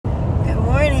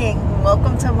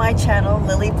welcome to my channel,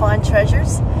 Lily Pond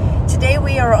Treasures. Today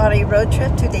we are on a road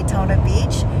trip to Daytona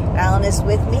Beach. Alan is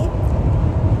with me,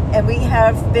 and we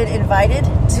have been invited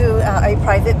to a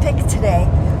private pic today.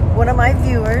 One of my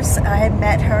viewers, I had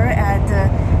met her at the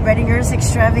Reddinger's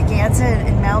Extravaganza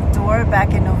in Mount Dora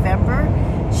back in November.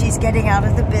 She's getting out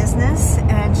of the business,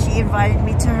 and she invited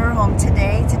me to her home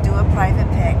today to do a private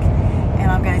pic. And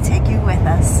I'm going to take you with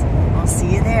us. We'll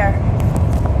see you there.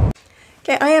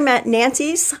 Okay, I am at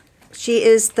Nancy's. She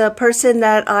is the person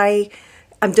that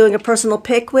I'm doing a personal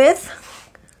pic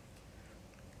with.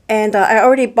 And I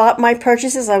already bought my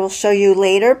purchases. I will show you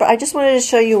later, but I just wanted to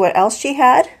show you what else she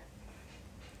had.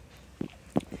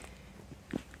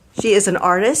 She is an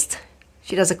artist.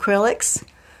 She does acrylics.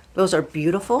 Those are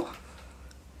beautiful.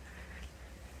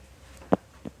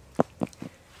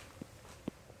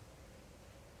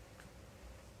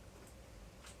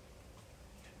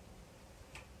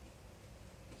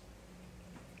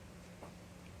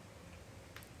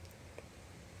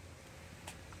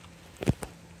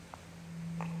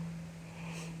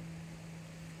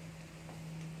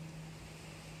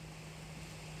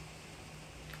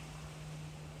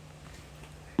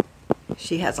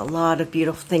 She has a lot of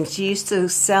beautiful things. She used to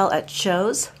sell at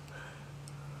shows.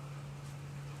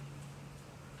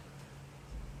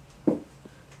 The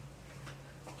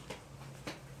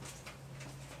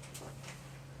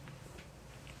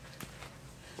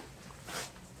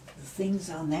things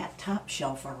on that top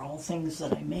shelf are all things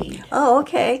that I made. Oh,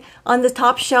 okay. On the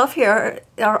top shelf here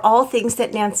are all things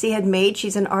that Nancy had made.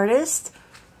 She's an artist.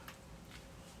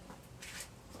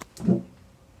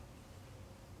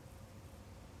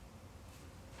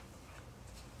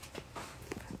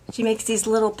 She makes these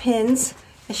little pins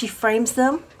and she frames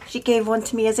them. She gave one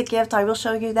to me as a gift. I will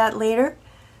show you that later.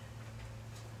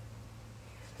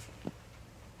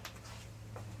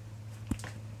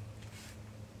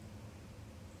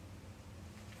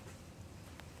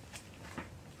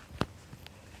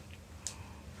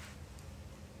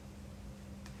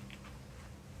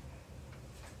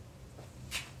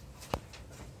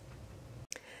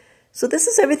 So this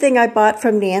is everything I bought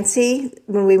from Nancy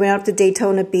when we went up to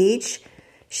Daytona Beach.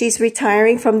 She's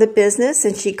retiring from the business,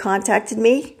 and she contacted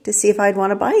me to see if I'd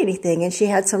want to buy anything, and she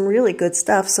had some really good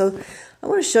stuff. So I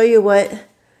want to show you what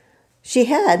she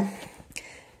had.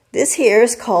 This here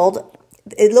is called,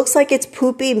 it looks like it's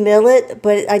poopy millet,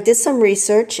 but I did some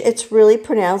research. It's really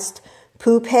pronounced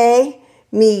poupée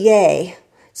millet.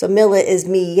 So millet is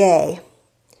millet.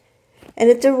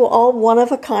 And they're all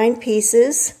one-of-a-kind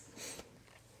pieces.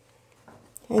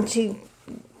 And she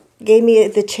gave me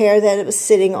the chair that it was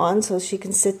sitting on so she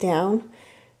can sit down.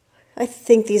 I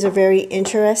think these are very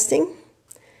interesting.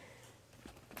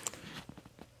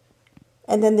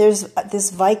 And then there's this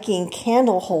Viking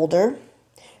candle holder.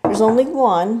 There's only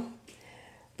one,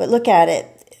 but look at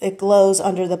it. It glows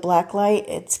under the black light.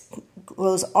 It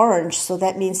glows orange, so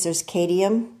that means there's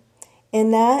cadmium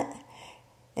in that.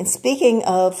 And speaking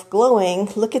of glowing,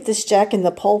 look at this Jack in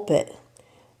the Pulpit.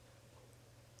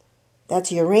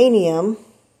 That's uranium.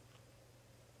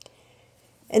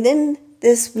 And then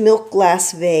this milk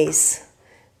glass vase.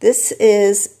 This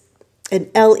is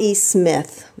an L.E.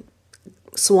 Smith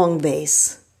swung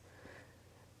vase.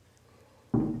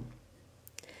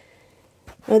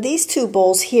 Now these two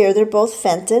bowls here, they're both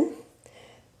Fenton.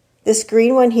 This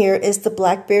green one here is the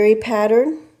blackberry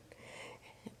pattern,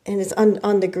 and it's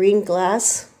on the green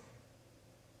glass.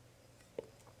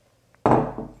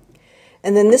 And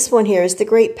then this one here is the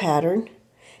grape pattern,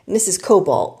 and this is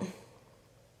cobalt.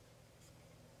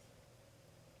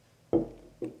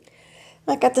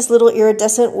 I got this little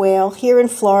iridescent whale here in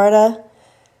Florida.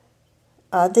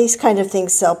 These kind of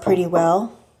things sell pretty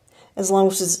well, as long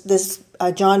as this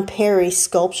John Perry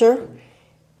sculpture.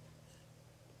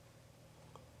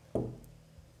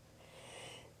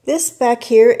 This back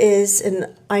here is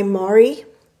an Imari.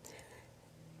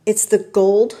 It's the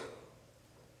gold.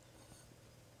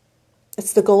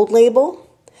 It's the gold label.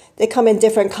 They come in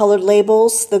different colored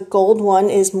labels. The gold one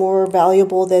is more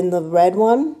valuable than the red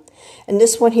one. And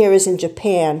this one here is in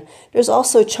Japan. There's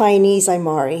also Chinese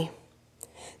Imari.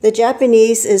 The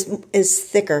Japanese is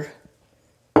thicker.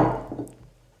 Then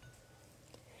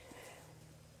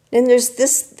there's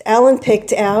this Alan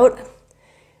picked out.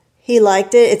 He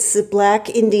liked it. It's the black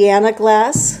Indiana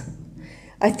glass.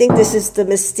 I think this is the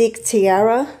Mystique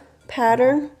Tiara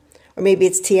pattern. Or maybe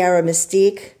it's Tiara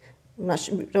Mystique. I'm not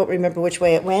sure, don't remember which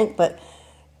way it went, but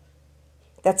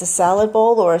that's a salad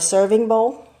bowl or a serving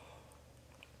bowl.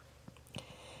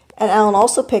 And Alan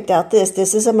also picked out this.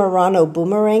 This is a Murano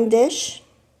boomerang dish.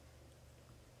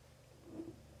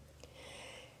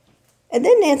 And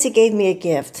then Nancy gave me a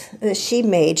gift that she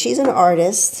made. She's an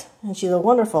artist, and she's a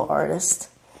wonderful artist.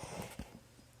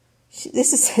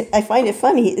 I find it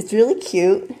funny. It's really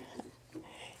cute.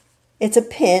 It's a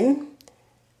pin,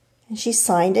 and she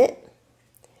signed it.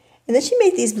 And then she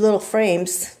made these little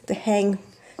frames to hang,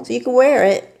 so you could wear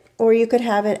it, or you could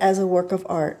have it as a work of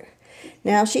art.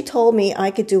 Now, she told me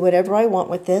I could do whatever I want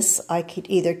with this. I could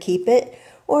either keep it,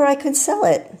 or I could sell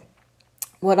it.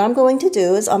 What I'm going to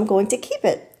do is I'm going to keep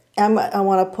it. I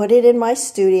want to put it in my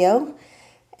studio,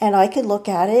 and I could look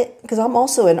at it, because I'm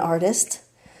also an artist.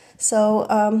 So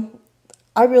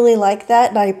I really like that,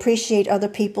 and I appreciate other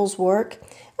people's work.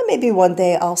 And maybe one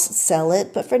day I'll sell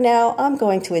it, but for now, I'm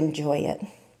going to enjoy it.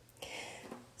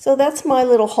 So that's my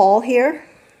little haul here.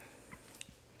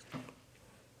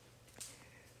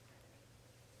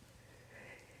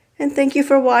 And thank you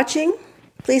for watching.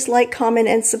 Please like, comment,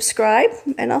 and subscribe,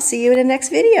 and I'll see you in the next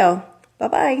video.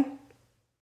 Bye-bye.